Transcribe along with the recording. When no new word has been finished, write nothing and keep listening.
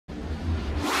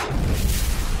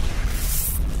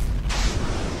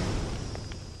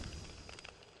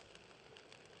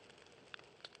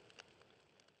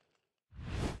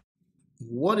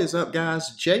What is up,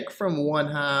 guys? Jake from One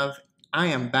Hive. I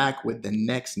am back with the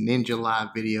next Ninja Live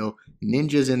video.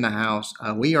 Ninjas in the house.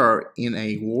 We are in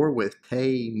a war with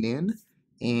Tay Nin,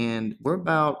 and we're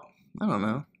about, I don't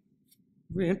know,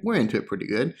 we're into it pretty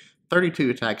good.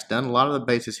 32 attacks done. A lot of the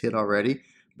bases hit already,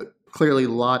 but clearly a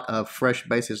lot of fresh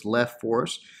bases left for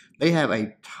us. They have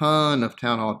a ton of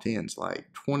Town Hall 10s, like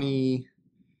 20,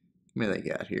 how many they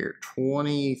got here?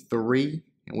 23,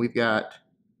 and we've got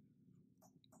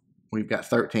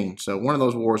 13. So one of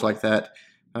those wars like that,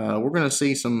 we're going to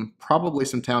see probably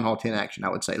some Town Hall 10 action, I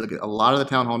would say. Look at a lot of the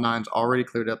Town Hall 9s already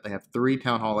cleared up. They have 3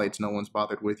 Town Hall 8s no one's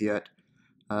bothered with yet.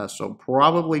 So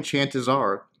probably chances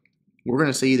are we're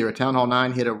going to see either a Town Hall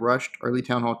 9 hit a rushed early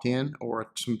Town Hall 10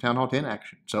 or some Town Hall 10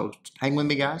 action. So hang with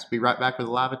me, guys. Be right back with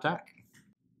a live attack.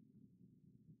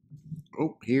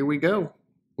 Oh, here we go.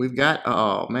 We've got,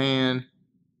 oh man.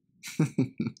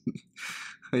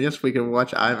 I guess we can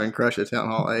watch Ivan crush a Town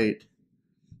Hall 8.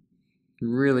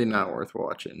 Really not worth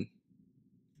watching.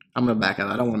 I'm going to back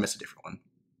out. I don't want to miss a different one.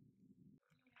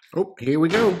 Oh, here we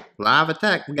go. Live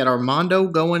attack. We got Armando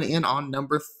going in on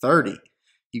number 30.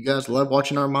 You guys love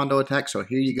watching Armando attack, so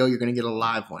here you go. You're going to get a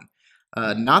live one.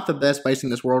 Not the best base in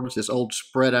this world. It's this old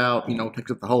spread out,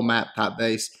 takes up the whole map type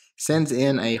base. Sends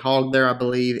in a hog there, I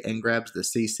believe, and grabs the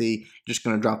CC. Just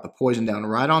going to drop the poison down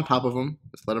right on top of him.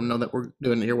 Let's let him know that we're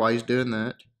doing it here while he's doing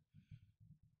that.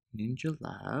 Ninja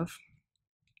Live.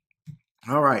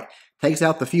 All right. Takes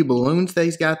out the few balloons that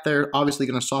he's got there. Obviously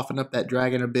going to soften up that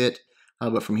dragon a bit.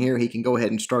 But from here, he can go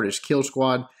ahead and start his kill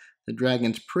squad. The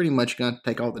dragon's pretty much going to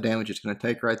take all the damage it's going to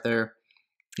take right there.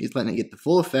 He's letting it get the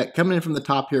full effect. Coming in from the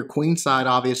top here, queen side,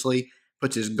 obviously.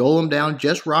 Puts his golem down,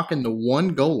 just rocking the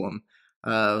one golem.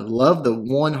 Love the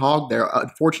one hog there.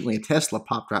 Unfortunately, a Tesla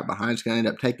popped right behind. It's going to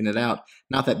end up taking it out.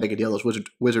 Not that big a deal. Those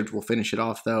wizards will finish it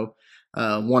off, though.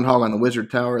 One hog on the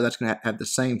wizard tower. That's going to have the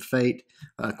same fate.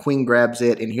 Queen grabs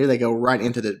it, and here they go right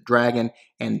into the dragon,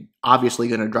 and obviously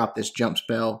going to drop this jump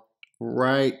spell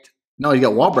right. No, you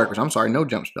got wall breakers. I'm sorry, no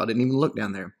jump spell. Didn't even look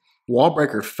down there. Wall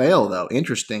breaker fail, though.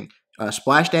 Interesting.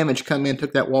 Splash damage come in,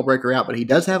 took that wall breaker out, but he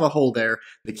does have a hole there.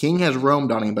 The king has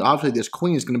roamed on him, but obviously this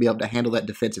queen is going to be able to handle that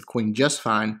defensive queen just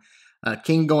fine.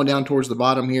 King going down towards the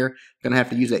bottom here. Going to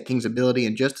have to use that king's ability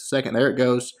in just a second. There it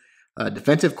goes.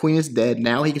 Defensive queen is dead.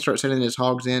 Now he can start sending his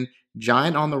hogs in.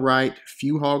 Giant on the right.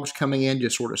 Few hogs coming in,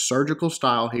 just sort of surgical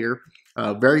style here.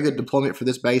 Very good deployment for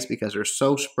this base because they're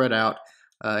so spread out.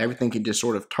 Everything can just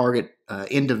sort of target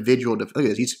individual. Look at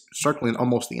this. He's circling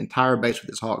almost the entire base with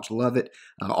his hogs. Love it.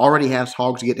 Already has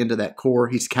hogs get into that core.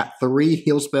 He's got 3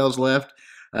 heal spells left.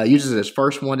 Uses his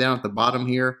first one down at the bottom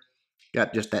here.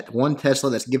 Got just that one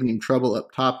Tesla that's giving him trouble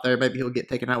up top there. Maybe he'll get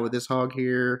taken out with this hog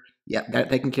here. Yep, got it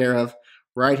taken care of.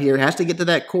 Right here. Has to get to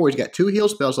that core. He's got 2 heal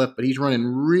spells left, but he's running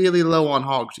really low on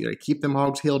hogs. You got to keep them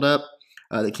hogs healed up.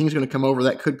 The king's going to come over.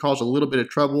 That could cause a little bit of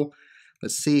trouble.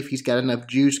 Let's see if he's got enough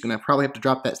juice. Going to probably have to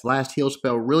drop that last heal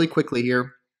spell really quickly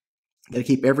here. Got to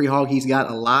keep every hog he's got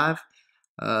alive.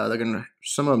 They're going to,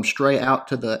 some of them stray out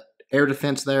to the air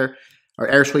defense there, or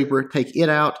air sweeper, take it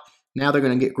out. Now they're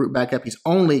going to get grouped back up. He's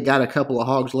only got a couple of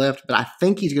hogs left, but I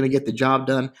think he's going to get the job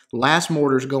done. Last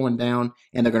mortar's going down,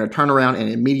 and they're going to turn around and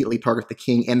immediately target the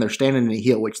king, and they're standing in a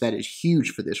hill, which that is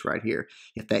huge for this right here.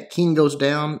 If that king goes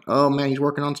down, oh man, he's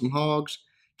working on some hogs.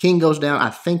 King goes down.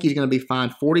 I think he's going to be fine.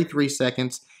 43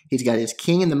 seconds. He's got his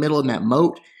king in the middle in that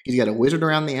moat. He's got a wizard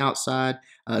around the outside.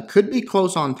 Could be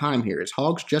close on time here. His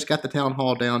hogs just got the town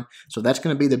hall down. So that's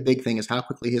going to be the big thing, is how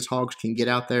quickly his hogs can get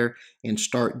out there and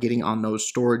start getting on those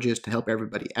storages to help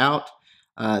everybody out.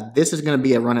 This is going to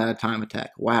be a run out of time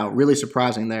attack. Wow, really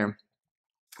surprising there.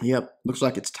 Yep, looks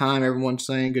like it's time. Everyone's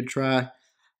saying good try.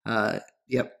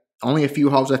 Yep. Only a few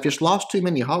hogs left. Just lost too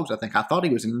many hogs, I think. I thought he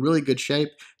was in really good shape.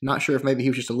 Not sure if maybe he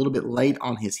was just a little bit late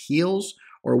on his heals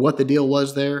or what the deal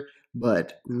was there,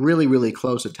 but really, really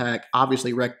close attack.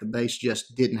 Obviously wrecked the base,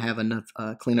 just didn't have enough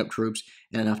cleanup troops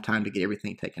and enough time to get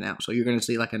everything taken out. So you're going to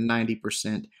see like a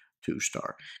 90%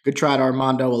 2-star. Good try to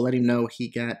Armando. We'll let him know he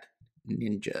got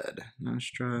ninja'd. Nice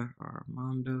try,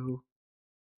 Armando.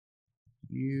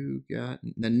 You got...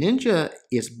 The ninja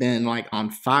has been like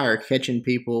on fire catching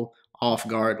people off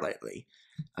guard lately.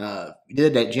 We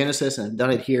did that Genesis and done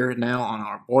it here now on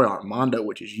our boy Armando,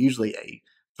 which is usually a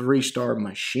 3-star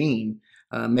machine.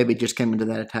 Maybe just came into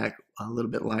that attack a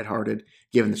little bit lighthearted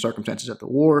given the circumstances of the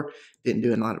war. Didn't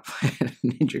do a lot of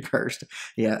ninja cursed.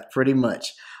 Yeah, pretty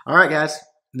much. All right, guys.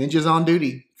 Ninja's on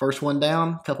duty. First one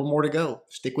down, couple more to go.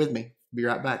 Stick with me. Be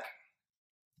right back.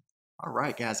 All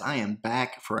right, guys. I am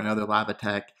back for another live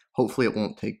attack. Hopefully it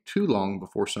won't take too long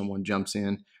before someone jumps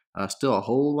in. Still a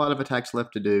whole lot of attacks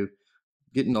left to do.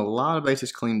 Getting a lot of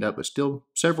bases cleaned up, but still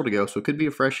several to go. So it could be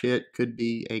a fresh hit, could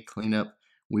be a cleanup.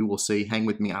 We will see. Hang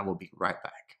with me. I will be right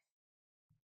back.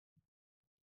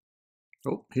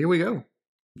 Oh, here we go.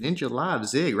 Ninja Live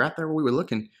Zig, right there where we were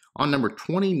looking, on number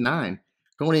 29.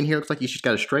 Going in here, looks like he's just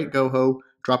got a straight go-ho,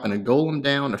 dropping a golem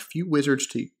down, a few wizards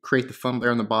to create the fun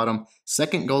there on the bottom.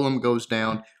 Second golem goes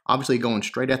down, obviously going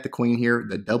straight at the queen here.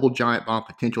 The double giant bomb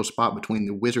potential spot between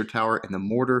the wizard tower and the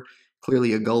mortar.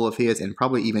 Clearly a goal of his, and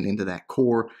probably even into that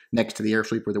core next to the air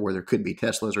sweeper where there could be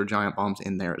Teslas or giant bombs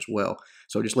in there as well.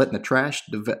 So just letting the trash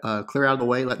clear out of the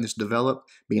way, letting this develop,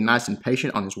 being nice and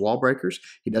patient on his wall breakers.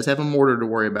 He does have a mortar to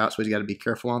worry about, so he's got to be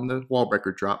careful on the wall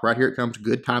breaker drop. Right here it comes,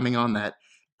 good timing on that,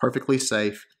 perfectly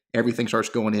safe. Everything starts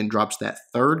going in, drops that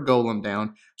third golem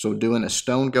down. So doing a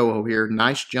stone go-ho here,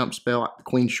 nice jump spell. The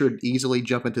queen should easily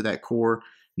jump into that core,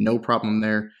 no problem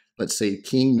there. Let's see,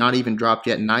 king not even dropped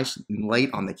yet, nice and late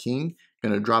on the king.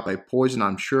 Gonna drop a poison,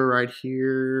 I'm sure, right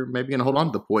here. Maybe gonna hold on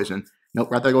to the poison.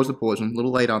 Nope, right there goes the poison. A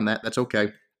little late on that, that's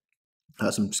okay.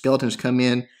 Some skeletons come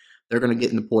in. They're going to get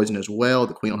in the poison as well.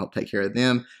 The queen will help take care of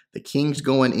them. The king's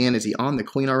going in. Is he on the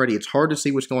queen already? It's hard to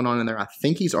see what's going on in there. I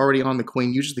think he's already on the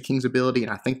queen. Uses the king's ability,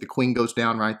 and I think the queen goes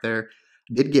down right there.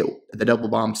 Did get the double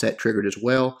bomb set triggered as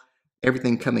well.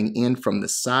 Everything coming in from the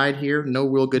side here. No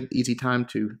real good, easy time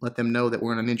to let them know that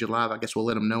we're in a Ninja Live. I guess we'll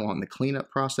let him know on the cleanup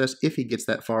process if he gets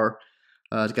that far.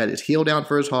 He's got his heal down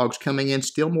for his hogs coming in.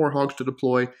 Still more hogs to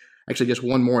deploy. Actually, just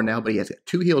one more now, but he has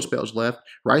 2 heal spells left.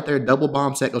 Right there, double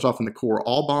bomb set goes off in the core.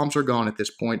 All bombs are gone at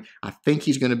this point. I think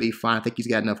he's going to be fine. I think he's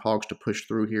got enough hogs to push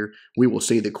through here. We will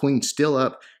see. The queen's still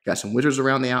up. Got some wizards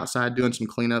around the outside doing some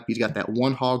cleanup. He's got that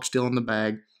 1 hog still in the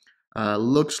bag.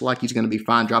 Looks like he's going to be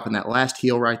fine dropping that last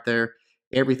heal right there.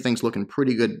 Everything's looking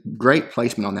pretty good. Great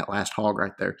placement on that last hog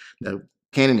right there. The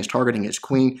cannon is targeting his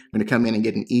queen. Going to come in and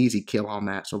get an easy kill on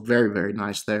that. So very, very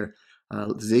nice there.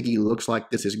 Ziggy looks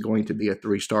like this is going to be a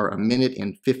 3-star. A minute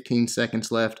and 15 seconds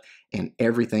left, and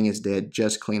everything is dead.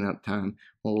 Just cleanup time.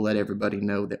 We'll let everybody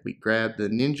know that we grabbed the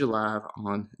Ninja Live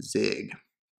on Zig.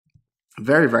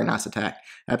 Very, very nice attack.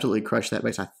 Absolutely crushed that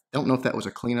base. I don't know if that was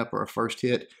a cleanup or a first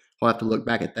hit. We'll have to look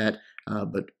back at that.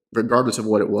 But regardless of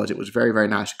what it was very, very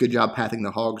nice. Good job pathing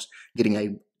the hogs, getting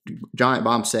a giant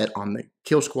bomb set on the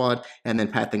kill squad, and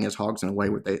then pathing his hogs in a way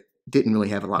where they didn't really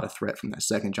have a lot of threat from that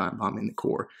second giant bomb in the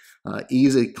core.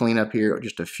 Easy cleanup here.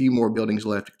 Just a few more buildings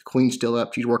left. The queen's still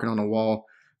up. She's working on a wall.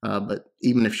 But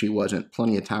even if she wasn't,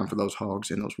 plenty of time for those hogs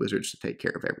and those wizards to take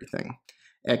care of everything.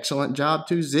 Excellent job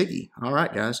to Ziggy. All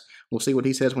right, guys. We'll see what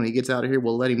he says when he gets out of here.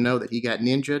 We'll let him know that he got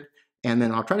ninja'd. And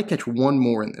then I'll try to catch one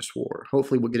more in this war.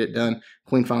 Hopefully we'll get it done.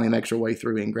 Queen finally makes her way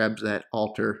through and grabs that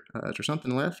altar. Is there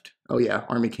something left? Oh, yeah.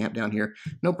 Army camp down here.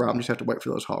 No problem. Just have to wait for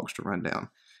those hogs to run down.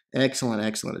 Excellent,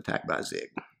 excellent attack by Zig.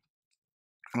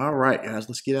 All right, guys.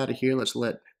 Let's get out of here. Let's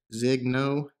let Zig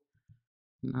know.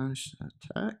 Nice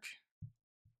attack.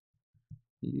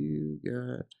 You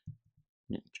got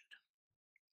ninja.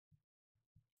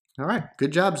 All right,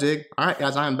 good job, Zig. All right,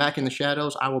 guys, I am back in the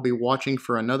shadows. I will be watching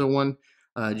for another one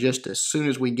just as soon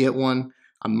as we get one.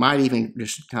 I might even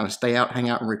just kind of stay out, hang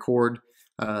out, and record,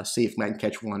 see if I can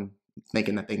catch one,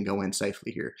 thinking that they can go in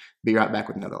safely here. Be right back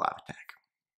with another live attack.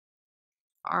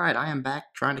 All right, I am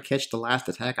back trying to catch the last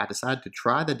attack. I decided to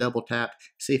try the double tap,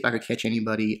 see if I could catch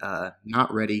anybody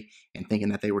not ready and thinking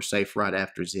that they were safe right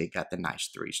after Zig got the nice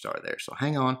 3-star there. So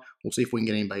hang on. We'll see if we can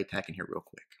get anybody attacking here real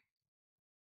quick.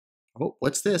 Oh,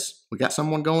 what's this? We got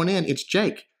someone going in. It's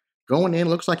Jake. Going in,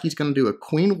 looks like he's going to do a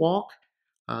queen walk.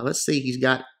 Let's see, he's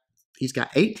got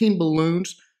 18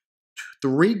 balloons,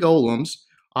 3 golems.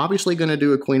 Obviously going to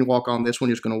do a queen walk on this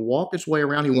one. He's going to walk his way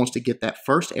around. He wants to get that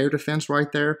first air defense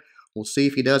right there. We'll see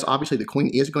if he does. Obviously, the queen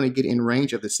is going to get in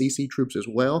range of the CC troops as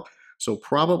well. So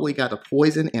probably got a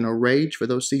poison and a rage for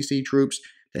those CC troops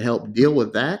to help deal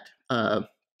with that.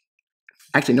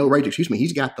 Actually, no rage, excuse me.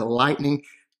 He's got the lightning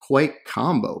quake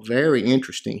combo. Very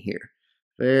interesting here.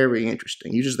 Very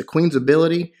interesting. Uses the queen's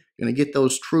ability. Going to get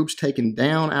those troops taken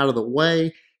down out of the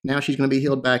way. Now she's going to be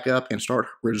healed back up and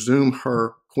resume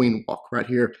her queen walk right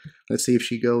here. Let's see if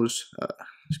she goes.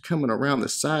 She's coming around the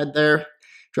side there.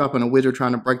 Dropping a wizard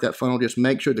trying to break that funnel. Just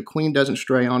make sure the queen doesn't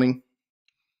stray on him.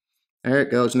 There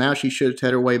it goes. Now she should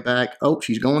head her way back. Oh,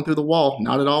 she's going through the wall.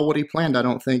 Not at all what he planned, I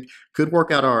don't think. Could work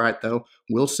out all right, though.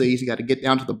 We'll see. He's got to get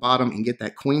down to the bottom and get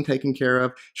that queen taken care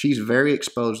of. She's very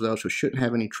exposed, though, so shouldn't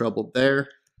have any trouble there.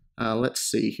 Let's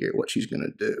see here what she's going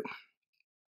to do.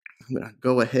 I'm going to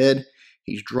go ahead.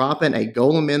 He's dropping a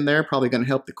golem in there. Probably going to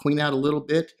help the queen out a little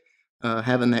bit.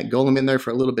 Having that golem in there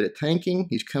for a little bit of tanking.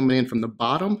 He's coming in from the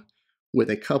bottom with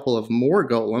a couple of more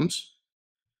golems.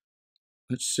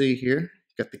 Let's see here.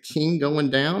 Got the king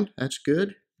going down. That's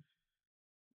good.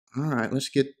 All right, let's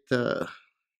get the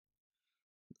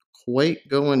Quake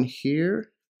going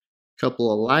here.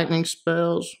 Couple of lightning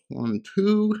spells. 1,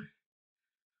 2.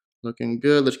 Looking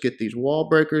good. Let's get these wall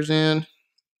breakers in.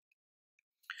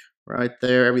 Right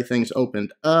there, everything's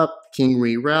opened up. King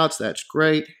reroutes, that's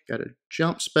great. Got a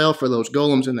jump spell for those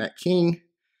golems and that king.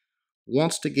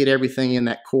 Wants to get everything in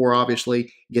that core,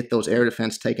 obviously. Get those air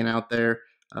defense taken out there.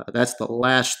 That's the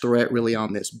last threat really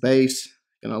on this base.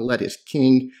 Gonna let his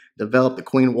king develop. The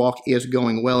queen walk is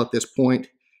going well at this point.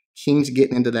 King's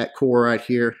getting into that core right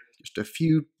here. Just a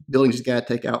few buildings he's got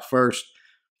to take out first.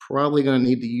 Probably going to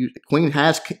need to use. The queen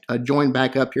has joined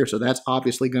back up here, so that's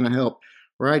obviously going to help.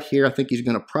 Right here, I think he's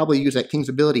going to probably use that king's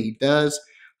ability. He does.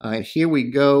 And here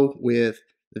we go with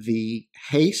the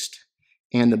haste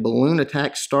and the balloon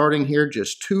attack starting here.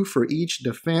 Just 2 for each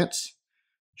defense.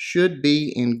 Should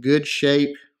be in good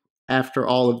shape after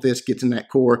all of this gets in that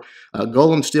core.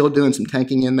 Golem's still doing some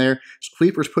tanking in there.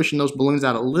 Sweeper's pushing those balloons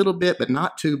out a little bit, but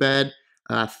not too bad.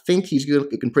 I think he's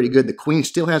looking pretty good. The queen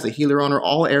still has a healer on her.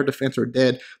 All air defense are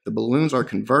dead. The balloons are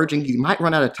converging. He might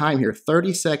run out of time here.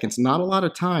 30 seconds, not a lot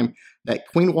of time. That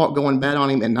queen walk going bad on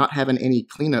him and not having any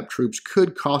cleanup troops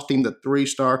could cost him the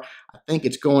 3-star. I think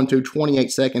it's going to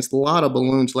 28 seconds. A lot of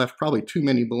balloons left, probably too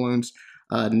many balloons.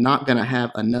 Not going to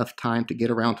have enough time to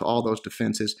get around to all those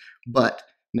defenses, but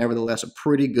nevertheless, a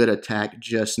pretty good attack.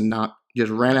 Just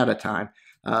ran out of time.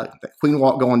 The queen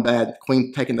walk going bad. The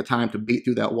queen taking the time to beat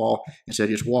through that wall instead of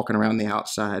just walking around the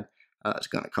outside. It's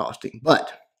going to cost him.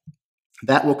 But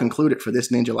that will conclude it for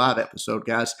this Ninja Live episode,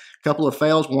 guys. A couple of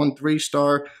fails, 1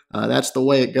 3-star. That's the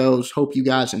way it goes. Hope you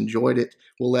guys enjoyed it.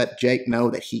 We'll let Jake know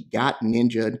that he got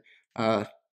ninja'd.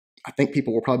 I think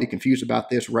people will probably be confused about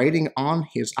this. Rating on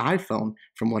his iPhone,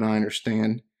 from what I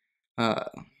understand.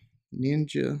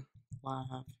 Ninja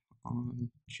Live on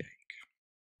Jake.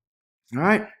 All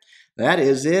right, that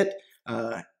is it.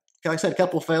 Like I said, a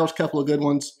couple of fails, a couple of good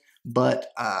ones, but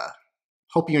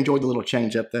hope you enjoyed the little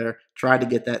change up there. Tried to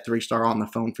get that 3-star on the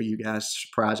phone for you guys,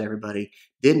 surprise everybody.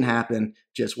 Didn't happen,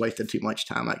 just wasted too much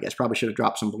time, I guess. Probably should have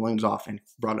dropped some balloons off and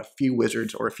brought a few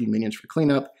wizards or a few minions for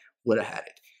cleanup. Would have had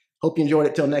it. Hope you enjoyed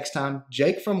it. Till next time,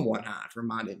 Jake from One Hive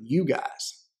reminding you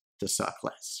guys to suck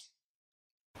less.